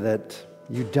remember that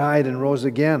you died and rose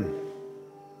again,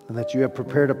 and that you have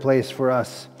prepared a place for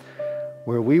us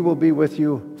where we will be with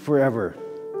you forever.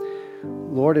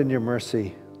 Lord, in your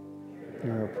mercy,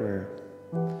 hear our prayer.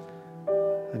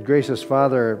 And gracious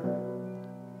Father,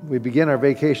 we begin our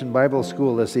vacation Bible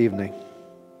school this evening.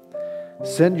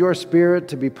 Send your Spirit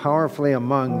to be powerfully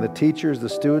among the teachers, the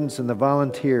students, and the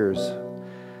volunteers,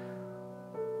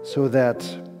 so that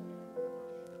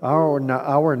our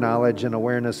knowledge and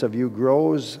awareness of you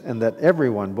grows, and that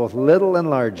everyone, both little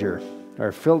and larger,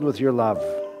 are filled with your love.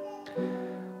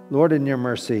 Lord, in your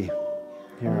mercy,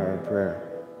 hear our prayer.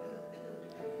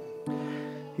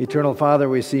 Eternal Father,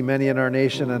 we see many in our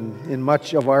nation and in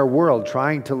much of our world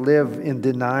trying to live in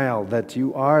denial that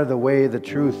you are the way, the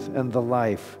truth, and the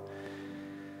life.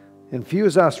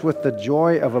 Infuse us with the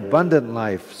joy of abundant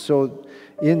life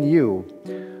in you,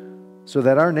 so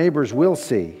that our neighbors will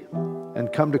see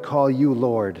and come to call you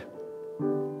Lord.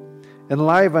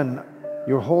 Enliven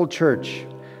your whole church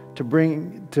to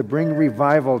bring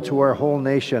revival to our whole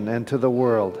nation and to the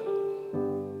world.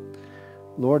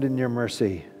 Lord, in your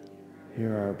mercy,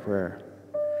 hear our prayer.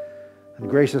 And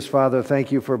gracious Father, thank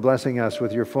you for blessing us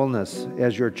with your fullness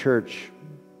as your church.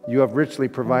 You have richly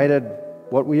provided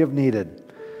what we have needed.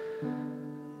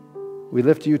 We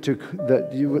lift you to the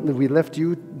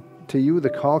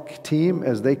call team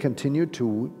as they continue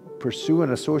to pursue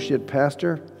an associate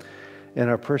pastor, and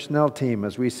our personnel team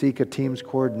as we seek a team's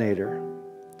coordinator.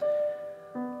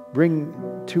 Bring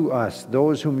to us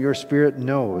those whom your Spirit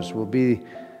knows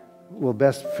will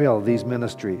best fill these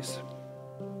ministries.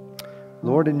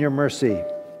 Lord, in your mercy,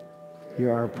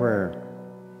 hear our prayer.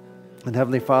 And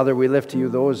Heavenly Father, we lift to you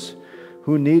those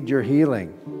who need your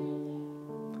healing.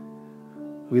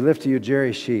 We lift to you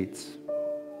Jerry Sheets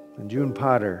and June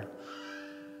Potter,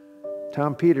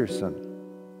 Tom Peterson,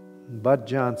 Bud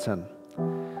Johnson,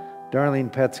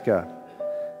 Darlene Petska,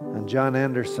 and John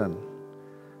Anderson,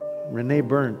 Renee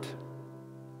Burnt,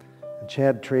 and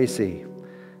Chad Tracy,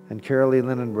 and Carolee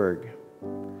Lindenberg.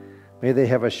 May they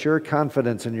have a sure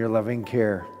confidence in your loving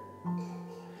care.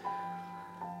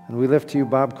 And we lift to you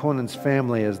Bob Conan's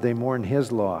family as they mourn his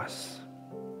loss.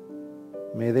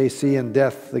 May they see in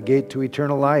death the gate to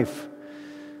eternal life.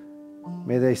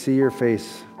 May they see your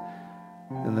face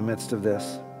in the midst of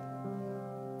this.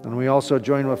 And we also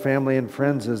join with family and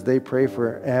friends as they pray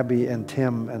for Abby and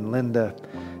Tim and Linda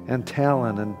and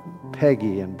Talon and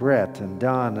Peggy and Brett and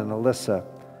Don and Alyssa,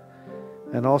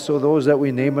 and also those that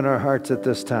we name in our hearts at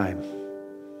this time.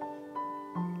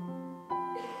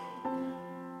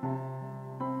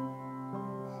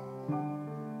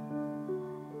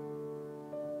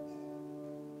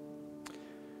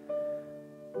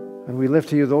 And we lift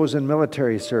to you those in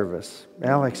military service,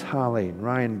 Alex Holly,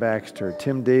 Ryan Baxter,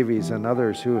 Tim Davies, and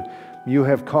others who you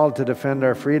have called to defend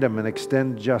our freedom and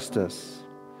extend justice.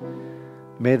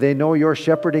 May they know your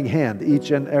shepherding hand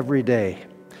each and every day.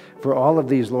 For all of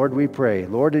these, Lord, we pray.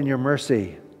 Lord, in your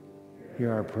mercy,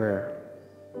 hear our prayer.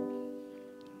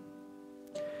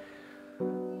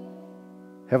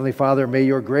 Heavenly Father, may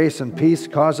your grace and peace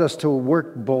cause us to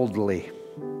work boldly.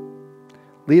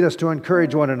 Lead us to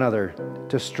encourage one another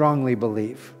to strongly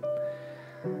believe.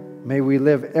 May we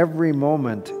live every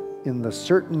moment in the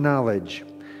certain knowledge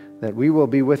that we will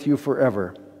be with you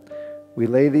forever. We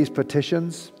lay these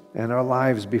petitions and our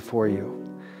lives before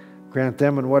you. Grant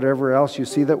them and whatever else you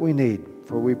see that we need.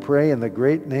 For we pray in the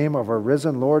great name of our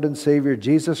risen Lord and Savior,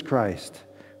 Jesus Christ,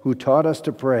 who taught us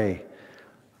to pray,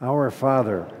 Our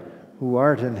Father, who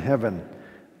art in heaven,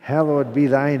 hallowed be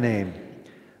thy name.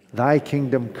 Thy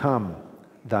kingdom come,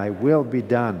 thy will be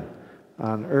done,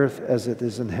 on earth as it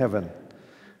is in heaven.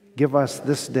 Give us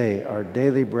this day our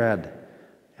daily bread,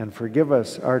 and forgive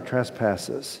us our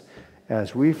trespasses,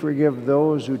 as we forgive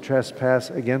those who trespass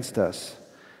against us.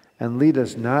 And lead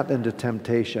us not into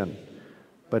temptation,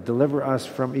 but deliver us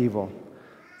from evil.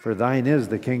 For thine is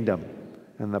the kingdom,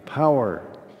 and the power,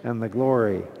 and the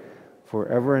glory,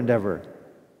 forever and ever.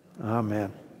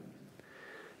 Amen.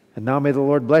 And now may the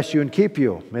Lord bless you and keep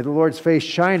you. May the Lord's face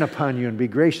shine upon you and be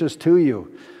gracious to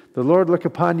you. The Lord look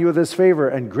upon you with his favor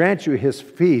and grant you his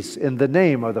peace in the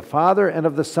name of the Father and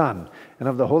of the Son and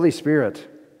of the Holy Spirit.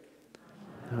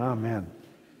 Amen.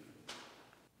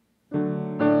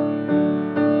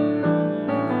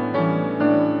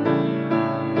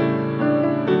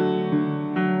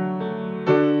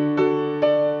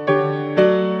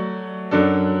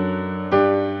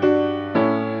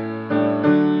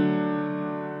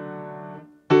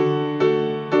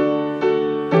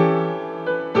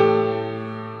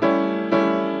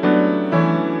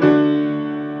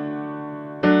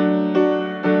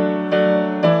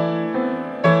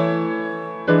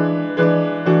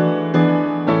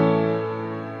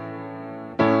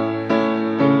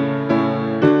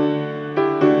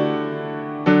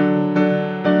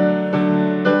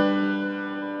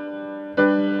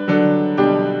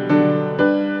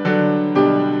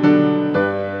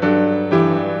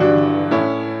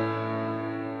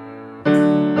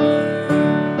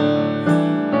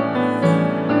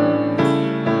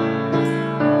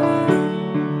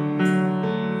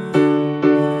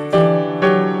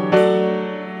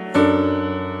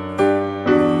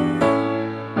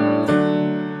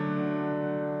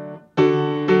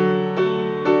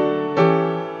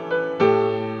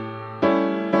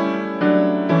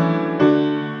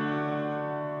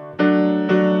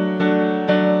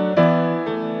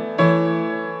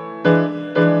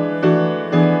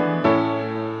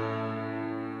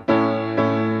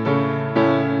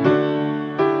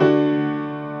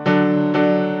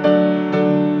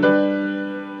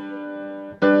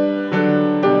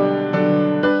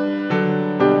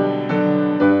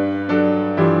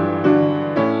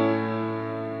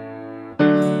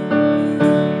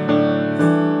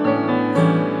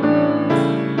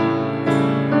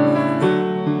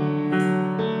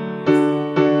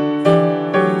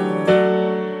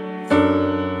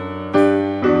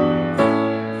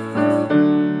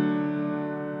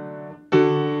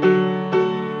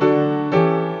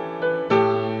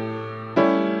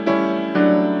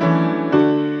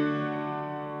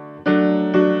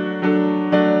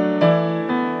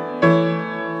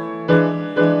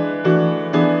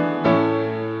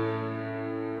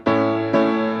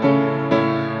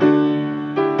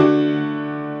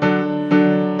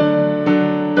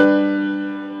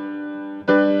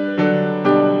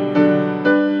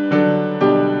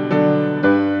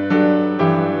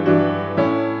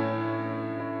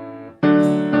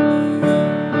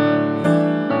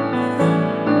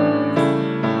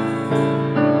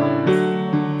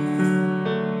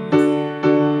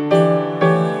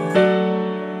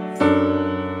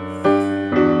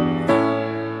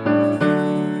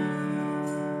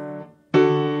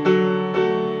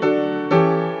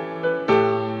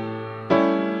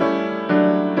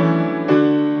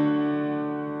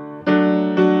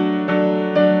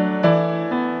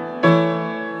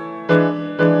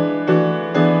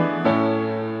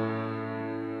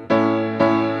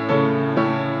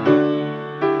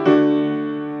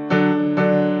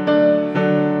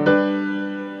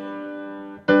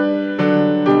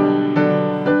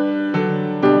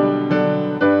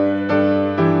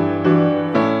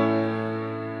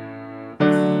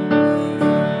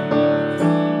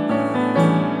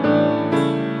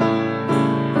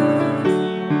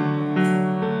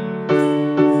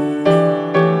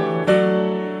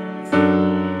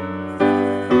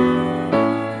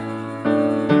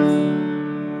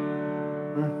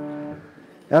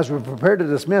 As we prepare to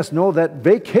dismiss, know that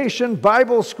Vacation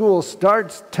Bible School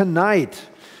starts tonight.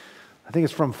 I think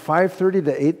it's from 5:30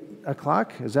 to 8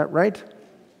 o'clock. Is that right?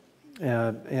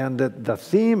 And the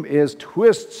theme is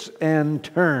twists and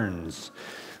turns.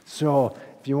 So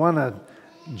if you want to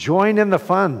join in the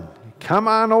fun, come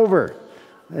on over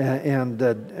and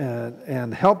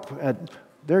help.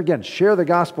 There again, share the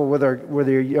gospel with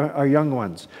our young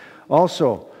ones.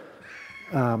 Also,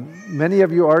 many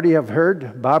of you already have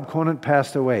heard Bob Conant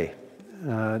passed away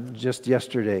just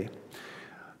yesterday.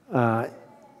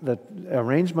 The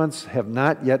arrangements have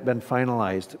not yet been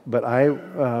finalized, but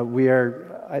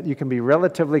you can be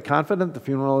relatively confident the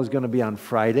funeral is going to be on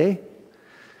Friday,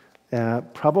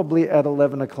 probably at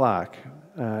 11 o'clock.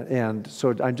 And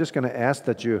so I'm just going to ask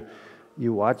that you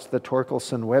watch the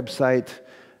Torkelson website,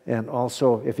 and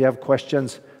also if you have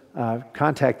questions,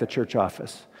 contact the church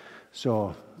office.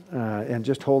 So, and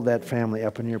just hold that family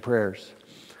up in your prayers.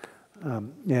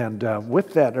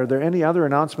 With that, are there any other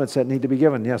announcements that need to be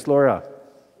given? Yes, Laura.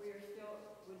 We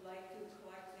would like to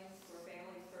collect things for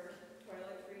Families First,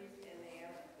 toiletries, and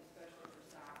especially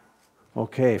for socks.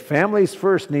 Okay, Families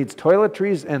First needs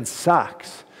toiletries and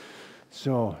socks.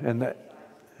 So,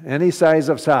 any size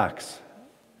of socks.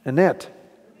 Annette.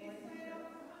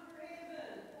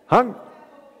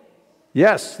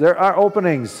 Yes, there are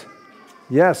openings.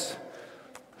 Yes.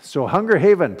 So Hunger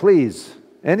Haven, please.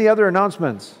 Any other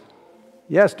announcements?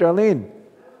 Yes, Darlene.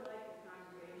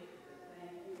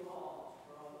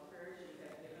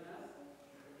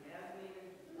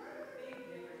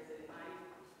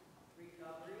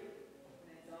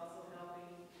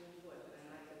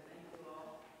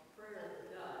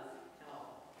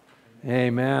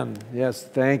 Amen. Yes,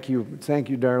 thank you. Thank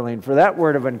you, Darlene, for that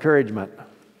word of encouragement.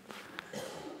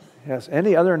 Yes,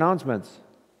 any other announcements?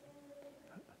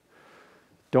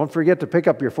 Don't forget to pick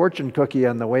up your fortune cookie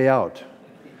on the way out.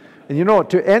 And you know,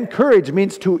 to encourage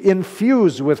means to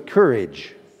infuse with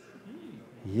courage.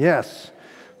 Yes.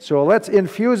 So let's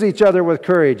infuse each other with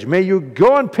courage. May you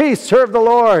go in peace, serve the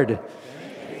Lord.